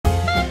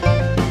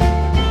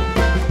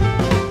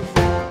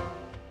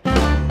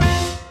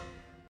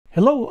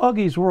Hello,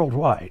 Uggies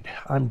worldwide.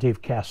 I'm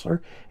Dave Casler,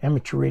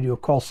 amateur radio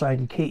call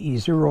sign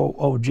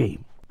KE0OG.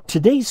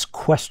 Today's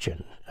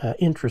question,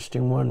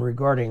 interesting one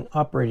regarding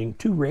operating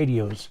two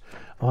radios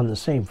on the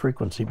same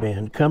frequency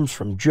band, comes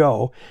from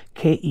Joe,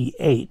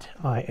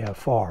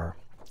 KE8IFR.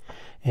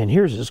 And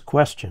here's his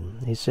question.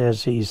 He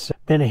says he's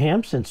been a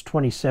ham since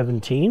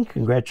 2017.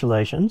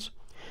 Congratulations.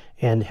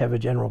 And have a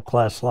general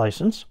class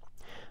license.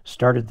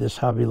 Started this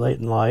hobby late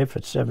in life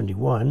at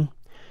 71.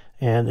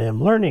 And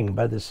am learning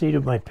by the seat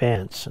of my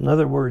pants. In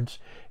other words,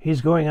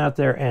 he's going out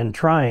there and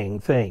trying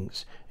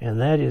things,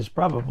 and that is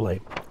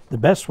probably the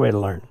best way to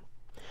learn.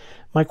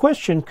 My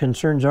question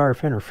concerns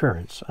RF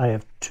interference. I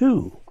have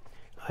two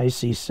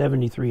IC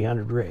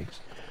 7300 rigs.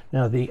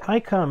 Now, the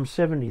ICOM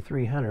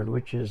 7300,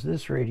 which is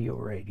this radio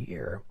right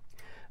here,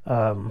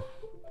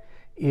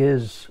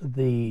 is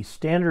the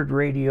standard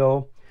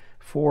radio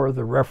for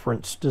the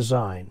reference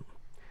design.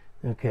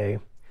 Okay,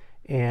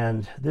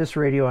 and this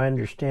radio, I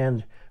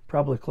understand,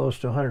 probably close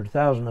to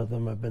 100,000 of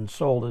them have been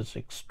sold as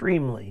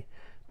extremely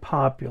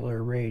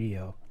popular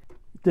radio.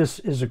 This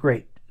is a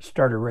great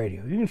starter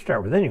radio. You can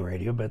start with any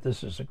radio, but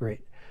this is a great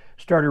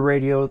starter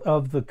radio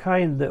of the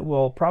kind that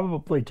will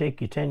probably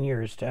take you 10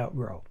 years to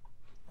outgrow.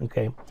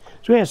 Okay,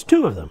 so he has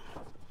two of them.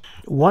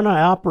 One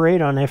I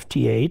operate on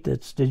FT8,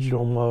 that's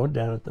digital mode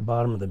down at the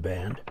bottom of the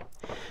band.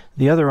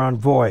 The other on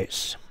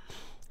voice.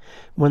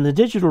 When the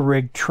digital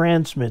rig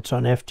transmits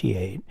on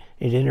FT8,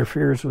 it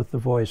interferes with the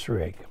voice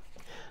rig.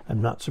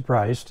 I'm not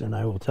surprised, and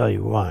I will tell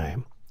you why.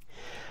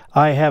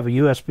 I have a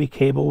USB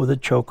cable with a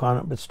choke on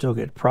it, but still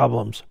get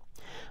problems.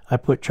 I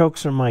put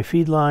chokes on my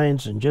feed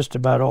lines and just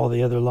about all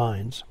the other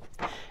lines.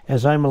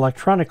 As I'm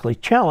electronically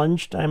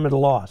challenged, I'm at a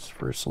loss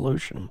for a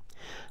solution,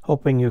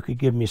 hoping you could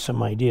give me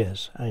some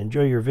ideas. I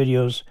enjoy your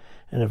videos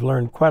and have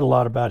learned quite a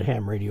lot about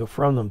ham radio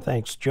from them.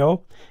 Thanks,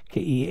 Joe,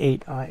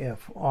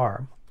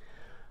 KE8IFR.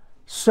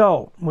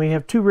 So, we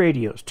have two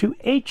radios, two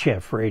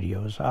HF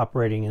radios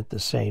operating at the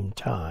same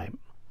time.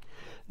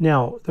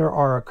 Now, there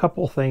are a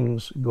couple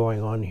things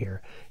going on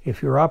here.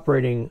 If you're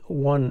operating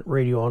one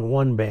radio on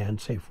one band,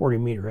 say 40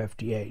 meter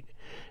FT8,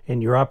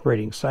 and you're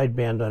operating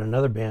sideband on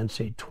another band,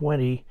 say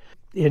 20,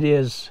 it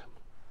is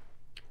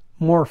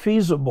more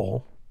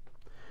feasible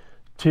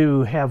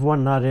to have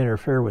one not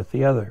interfere with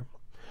the other.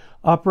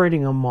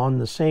 Operating them on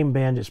the same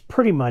band is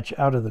pretty much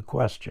out of the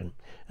question,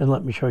 and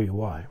let me show you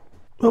why.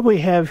 What we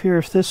have here,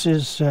 if this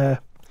is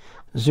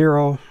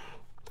 0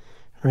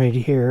 right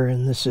here,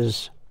 and this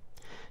is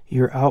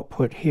your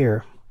output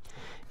here,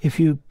 if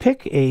you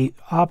pick a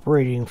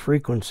operating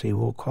frequency,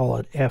 we'll call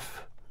it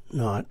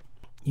F0,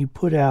 you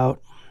put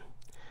out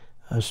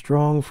a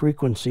strong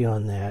frequency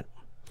on that,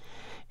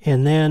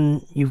 and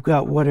then you've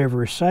got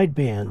whatever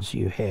sidebands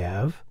you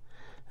have,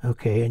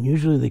 okay, and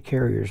usually the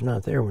carrier's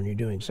not there when you're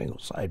doing single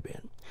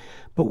sideband.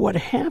 But what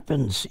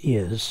happens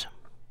is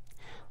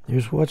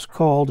there's what's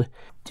called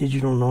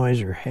digital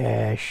noise or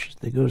hash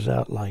that goes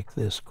out like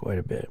this quite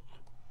a bit.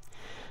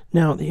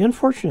 Now, the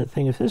unfortunate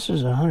thing, if this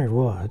is 100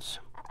 watts,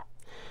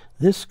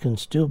 this can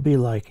still be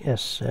like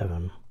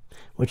S7,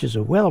 which is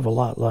a well of a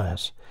lot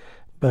less,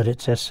 but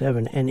it's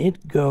S7, and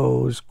it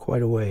goes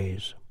quite a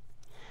ways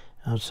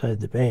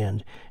outside the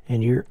band.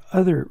 And your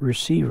other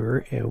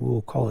receiver,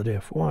 we'll call it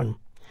F1,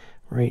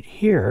 right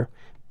here,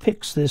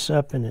 picks this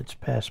up in its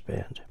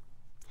passband.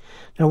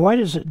 Now, why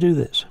does it do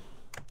this?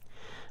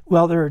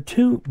 Well, there are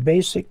two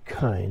basic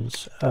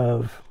kinds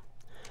of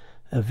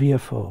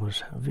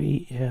VFOs,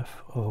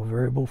 VFO,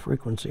 variable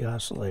frequency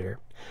oscillator,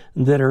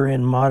 that are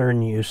in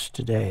modern use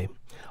today.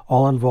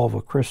 All involve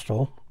a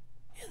crystal,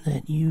 and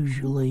that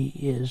usually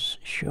is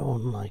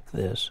shown like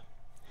this.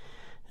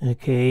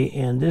 Okay,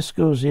 and this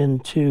goes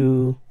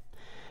into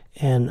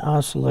an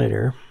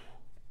oscillator,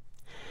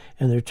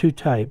 and there are two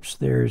types.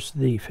 There's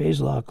the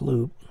phase lock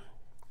loop,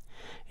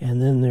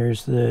 and then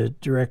there's the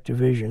direct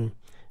division.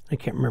 I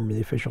can't remember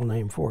the official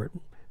name for it.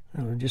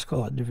 I'll just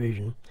call it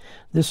division.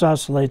 This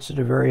oscillates at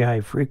a very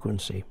high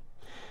frequency.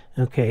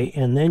 Okay,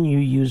 and then you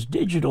use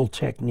digital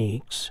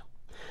techniques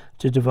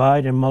to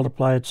divide and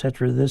multiply,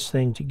 etc., this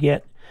thing to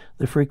get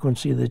the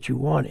frequency that you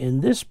want,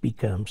 and this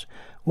becomes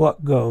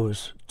what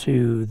goes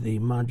to the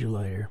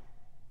modulator.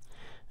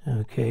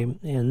 Okay,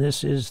 and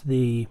this is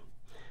the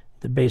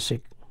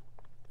basic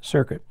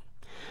circuit.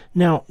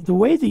 Now, the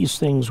way these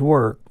things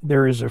work,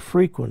 there is a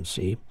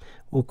frequency,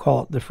 we'll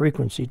call it the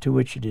frequency to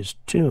which it is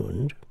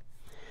tuned.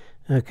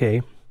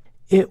 Okay,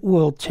 it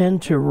will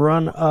tend to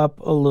run up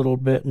a little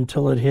bit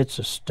until it hits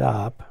a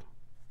stop.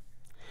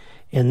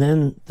 And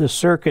then the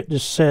circuit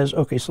just says,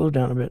 okay, slow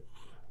down a bit.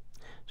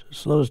 So it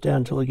slows down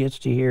until it gets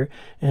to here.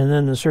 And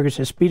then the circuit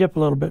says, speed up a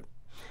little bit.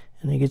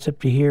 And it gets up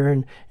to here,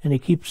 and it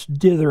keeps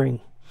dithering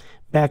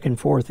back and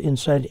forth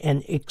inside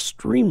an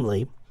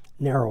extremely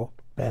narrow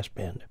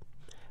passband.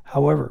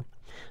 However,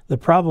 the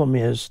problem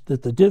is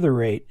that the dither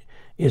rate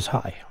is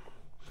high.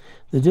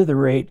 The dither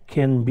rate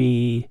can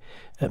be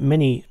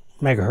many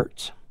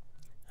megahertz.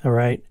 All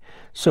right,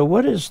 so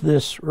what is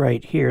this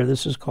right here?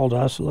 This is called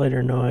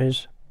oscillator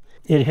noise.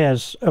 It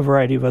has a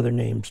variety of other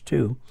names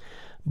too.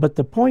 But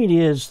the point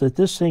is that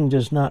this thing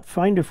does not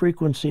find a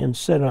frequency and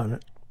sit on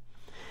it.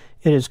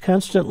 It is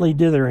constantly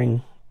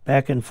dithering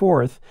back and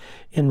forth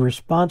in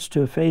response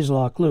to a phase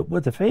lock loop.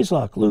 What the phase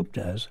lock loop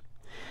does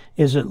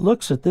is it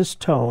looks at this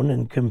tone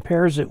and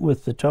compares it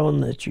with the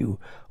tone that you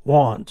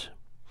want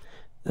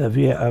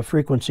via a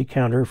frequency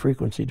counter,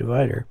 frequency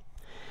divider,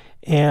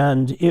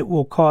 and it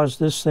will cause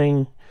this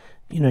thing,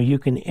 you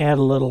can add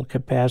a little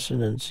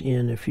capacitance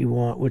in if you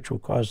want, which will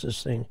cause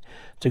this thing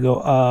to go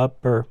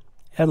up, or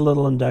add a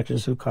little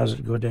inductance will cause it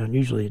to go down.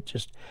 Usually it's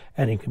just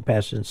adding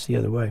capacitance the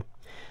other way.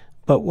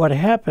 But what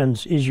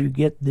happens is you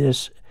get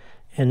this,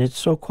 and it's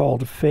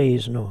so-called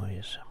phase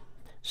noise.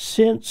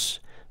 Since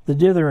the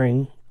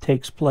dithering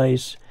takes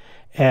place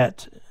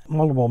at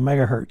multiple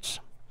megahertz,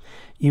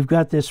 you've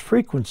got this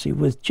frequency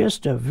with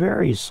just a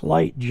very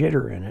slight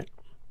jitter in it.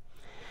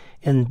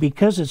 And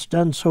because it's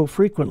done so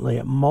frequently,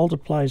 it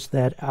multiplies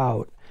that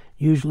out,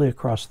 usually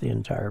across the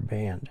entire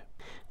band.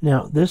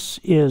 Now, this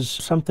is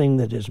something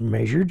that is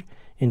measured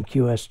in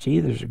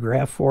QST. There's a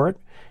graph for it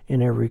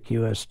in every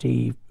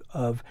QST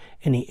of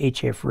any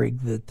HF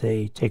rig that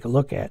they take a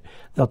look at.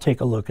 They'll take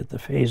a look at the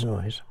phase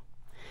noise.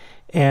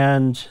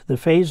 And the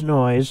phase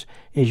noise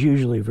is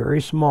usually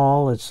very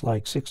small. It's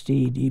like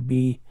 60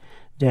 dB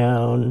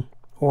down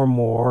or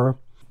more,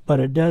 but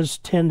it does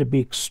tend to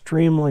be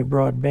extremely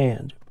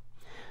broadband.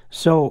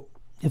 So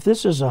if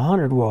this is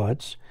 100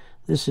 watts,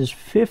 this is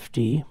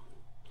 50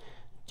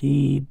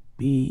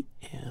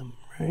 dBm,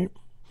 right?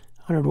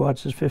 100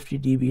 watts is 50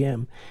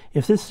 dBm.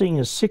 If this thing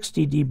is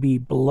 60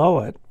 dB below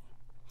it,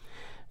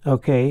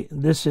 okay,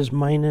 this is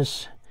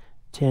minus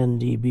 10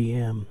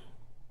 dBm,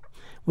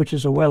 which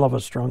is a well of a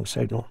strong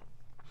signal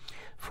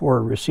for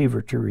a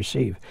receiver to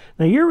receive.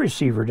 Now, your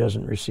receiver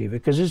doesn't receive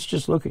it because it's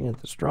just looking at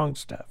the strong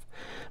stuff.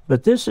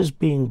 But this is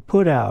being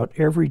put out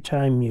every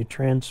time you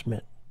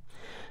transmit.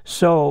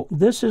 So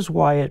this is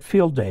why at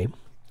field day,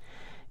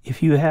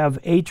 if you have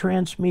a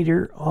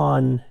transmitter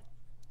on,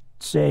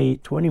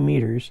 say, 20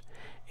 meters,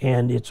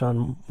 and it's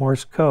on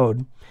Morse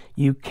code,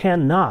 you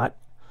cannot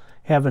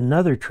have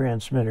another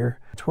transmitter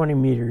 20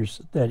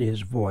 meters that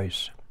is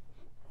voice,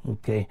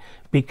 okay,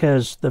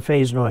 because the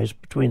phase noise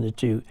between the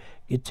two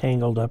get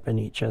tangled up in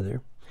each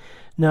other.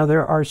 Now,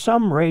 there are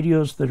some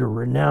radios that are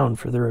renowned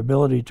for their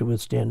ability to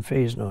withstand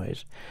phase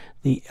noise.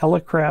 The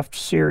Videographed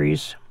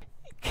series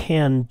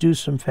can do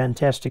some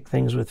fantastic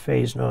things with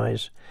phase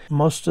noise.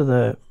 Most of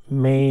the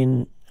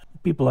main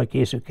people like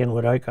Yasu,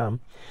 Kenwood, ICOM,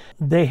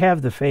 they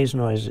have the phase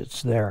noise,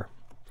 it's there.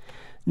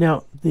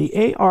 Now, the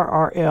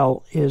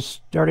ARRL is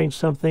starting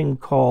something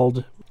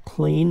called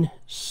Clean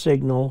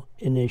Signal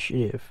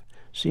Initiative,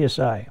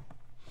 CSI.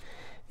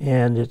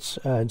 And it's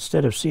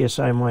instead of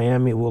CSI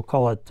Miami, we'll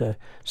call it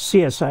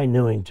CSI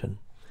Newington.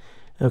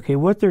 Okay,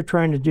 what they're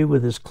trying to do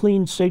with this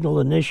Clean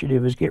Signal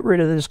Initiative is get rid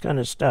of this kind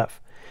of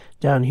stuff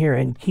down here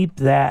and keep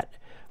that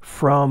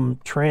from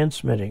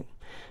transmitting.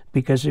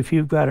 Because if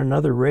you've got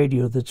another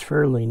radio that's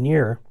fairly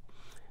near,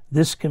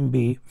 this can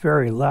be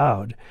very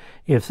loud.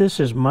 If this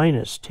is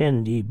minus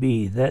 10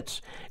 dB,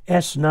 that's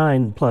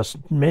S9 plus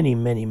many,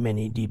 many,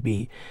 many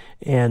dB,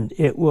 and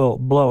it will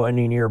blow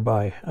any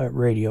nearby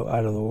radio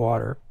out of the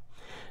water.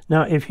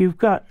 Now, if you've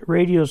got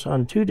radios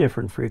on two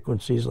different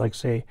frequencies, like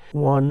say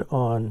one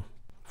on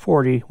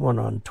 40, one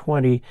on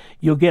 20,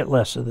 you'll get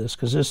less of this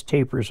because this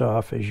tapers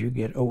off as you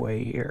get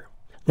away here.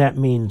 That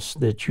means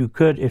that you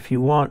could, if you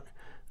want,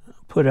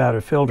 put out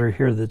a filter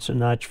here that's a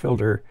notch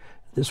filter.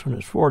 This one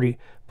is 40.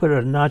 Put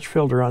a notch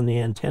filter on the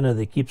antenna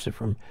that keeps it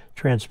from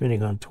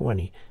transmitting on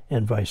 20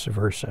 and vice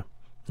versa.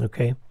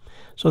 Okay?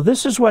 So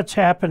this is what's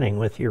happening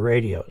with your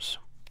radios.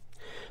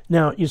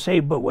 Now, you say,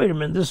 but wait a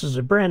minute, this is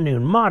a brand new,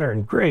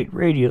 modern, great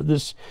radio.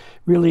 This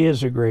really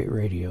is a great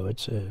radio.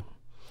 It's a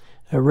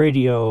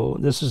radio,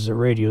 this is a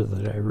radio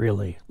that I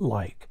really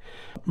like.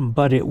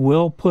 But it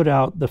will put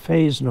out the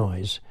phase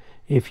noise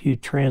if you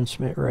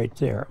transmit right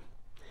there.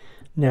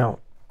 Now,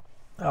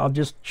 I'll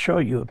just show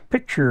you a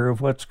picture of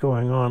what's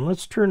going on.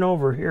 Let's turn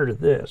over here to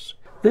this.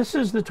 This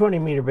is the 20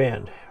 meter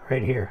band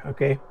right here,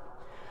 okay?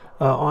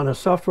 On a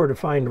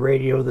software-defined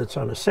radio that's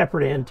on a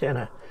separate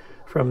antenna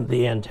from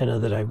the antenna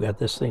that I've got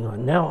this thing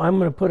on. Now I'm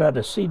going to put out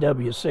a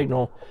CW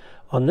signal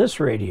on this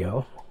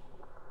radio.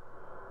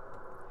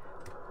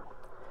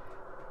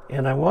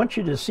 And I want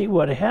you to see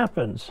what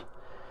happens.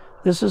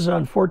 This is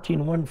on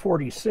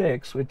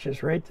 14146, which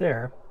is right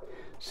there.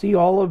 See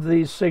all of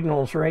these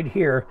signals right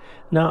here.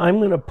 Now I'm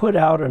going to put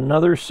out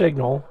another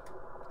signal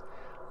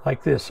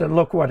like this, and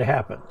look what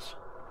happens.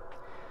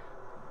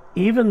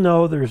 Even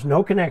though there's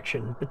no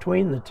connection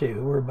between the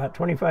two, we're about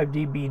 25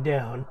 dB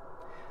down,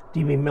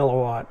 dB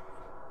milliwatt.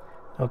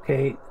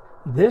 Okay,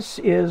 this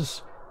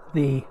is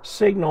the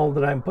signal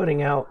that I'm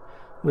putting out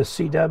with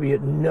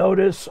CW.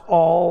 Notice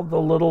all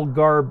the little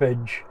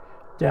garbage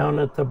down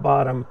at the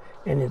bottom,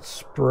 and it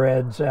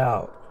spreads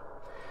out.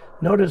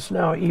 Notice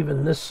now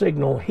even this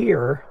signal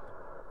here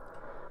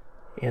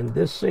and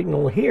this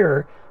signal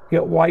here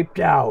get wiped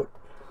out,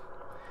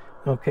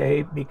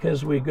 okay,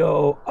 because we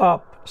go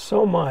up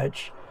so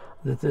much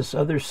that this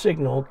other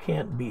signal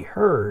can't be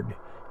heard.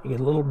 You get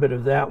a little bit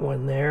of that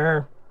one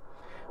there,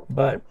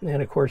 but,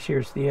 and of course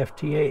here's the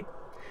FT8.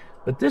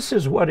 But this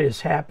is what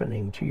is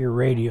happening to your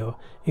radio.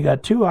 You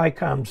got two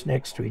ICOMs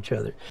next to each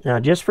other. Now,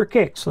 just for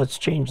kicks, let's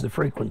change the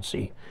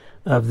frequency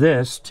of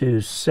this to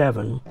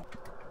 7.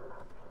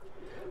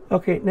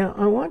 Okay, now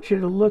I want you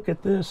to look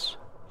at this.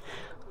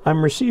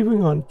 I'm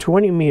receiving on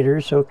 20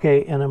 meters,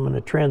 okay, and I'm going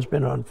to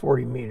transmit on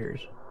 40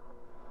 meters.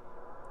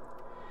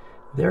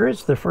 There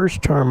is the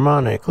first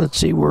harmonic. Let's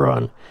see, we're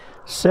on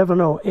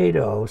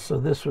 7080, so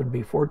this would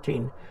be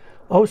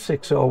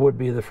 14060 would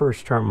be the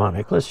first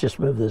harmonic. Let's just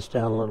move this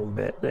down a little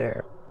bit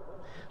there.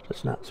 So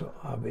it's not so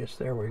obvious.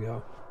 There we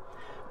go.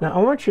 Now, I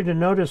want you to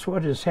notice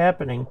what is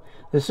happening.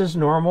 This is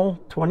normal,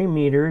 20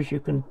 meters. You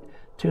can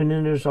tune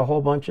in. There's a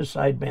whole bunch of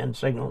sideband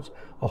signals,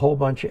 a whole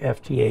bunch of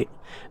FT8.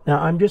 Now,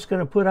 I'm just going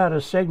to put out a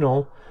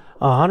signal,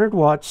 100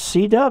 watts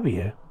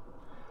CW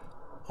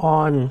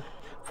on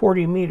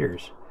 40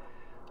 meters.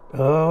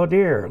 Oh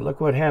dear,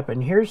 look what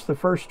happened. Here's the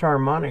first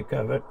harmonic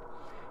of it.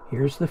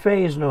 Here's the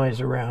phase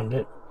noise around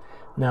it.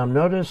 Now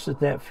notice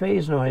that that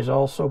phase noise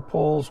also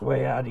pulls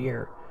way out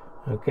here.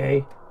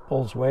 Okay,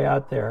 pulls way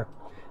out there.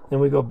 Then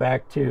we go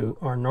back to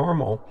our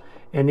normal,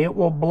 and it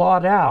will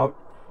blot out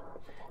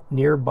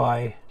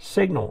nearby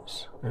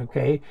signals.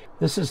 Okay,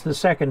 this is the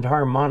second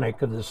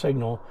harmonic of the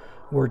signal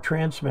we're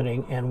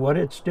transmitting, and what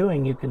it's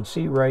doing, you can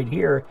see right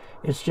here,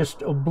 it's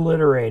just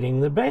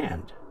obliterating the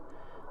band.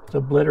 It's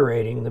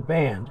obliterating the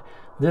band.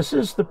 This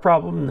is the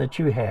problem that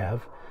you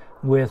have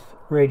with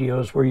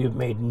radios where you've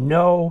made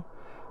no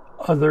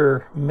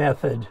other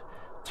method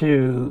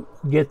to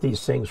get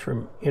these things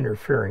from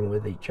interfering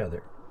with each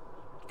other.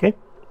 Okay?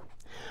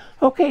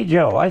 Okay,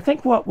 Joe, I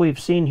think what we've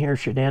seen here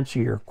should answer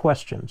your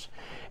questions.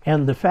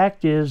 And the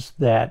fact is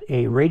that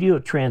a radio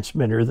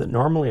transmitter that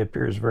normally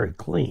appears very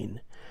clean,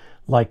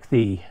 like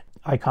the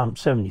ICOM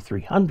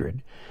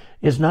 7300,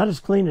 is not as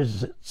clean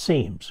as it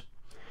seems.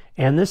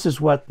 And this is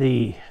what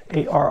the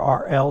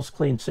ARRL's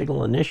Clean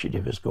Signal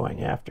Initiative is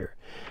going after,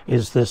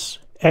 is this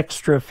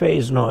extra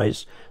phase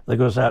noise that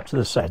goes out to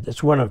the side.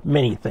 That's one of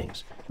many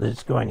things that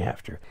it's going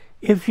after.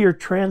 If you're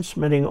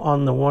transmitting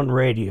on the one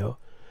radio,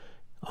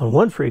 on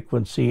one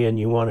frequency, and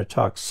you want to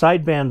talk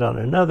sideband on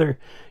another,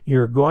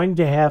 you're going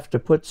to have to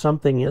put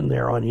something in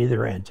there on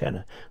either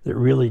antenna that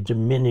really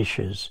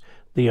diminishes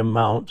the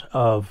amount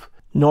of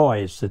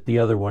noise that the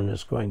other one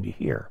is going to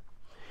hear.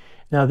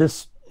 Now,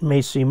 this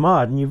may seem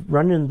odd, and you've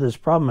run into this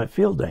problem at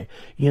field day.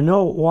 You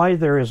know why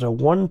there is a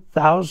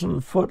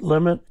 1,000-foot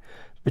limit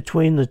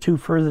between the two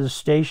furthest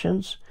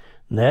stations?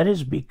 And that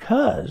is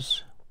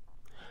because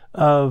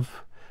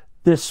of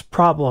this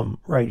problem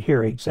right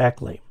here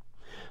exactly.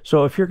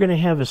 So if you're going to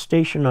have a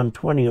station on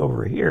 20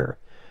 over here,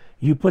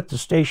 you put the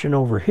station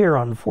over here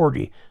on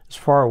 40 as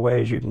far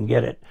away as you can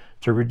get it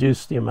to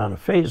reduce the amount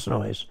of phase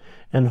noise,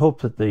 and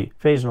hope that the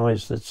phase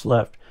noise that's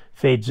left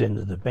fades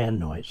into the band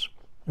noise.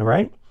 All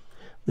right?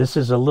 This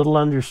is a little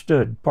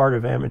understood part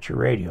of amateur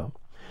radio.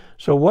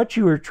 So what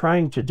you are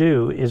trying to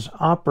do is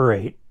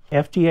operate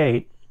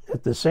FT8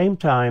 at the same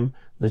time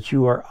that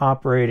you are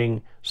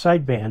operating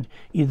sideband,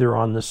 either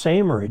on the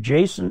same or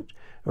adjacent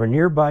or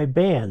nearby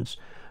bands.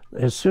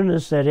 As soon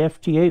as that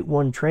FT8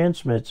 one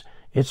transmits,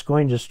 it's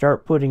going to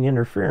start putting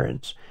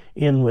interference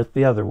in with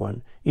the other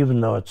one, even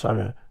though it's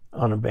on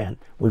a band.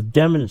 We've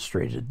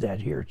demonstrated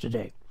that here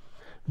today.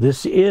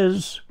 This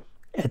is,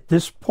 at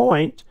this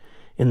point,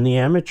 in the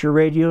amateur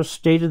radio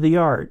state of the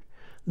art,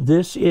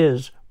 this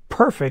is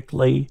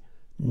perfectly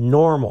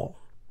normal.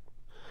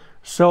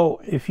 So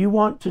if you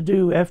want to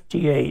do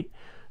FT8,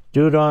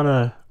 do it on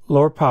a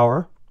lower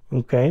power,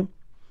 okay,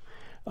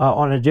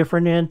 on a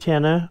different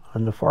antenna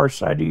on the far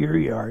side of your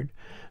yard.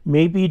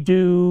 Maybe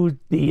do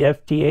the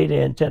FT8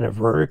 antenna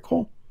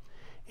vertical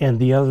and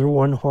the other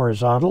one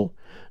horizontal.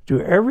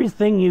 Do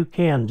everything you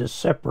can to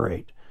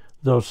separate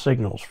those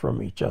signals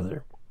from each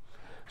other.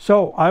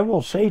 So I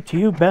will say to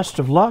you, best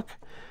of luck.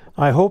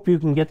 I hope you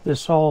can get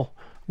this all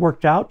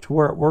worked out to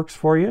where it works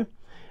for you.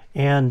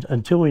 And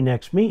until we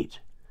next meet,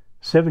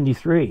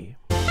 73.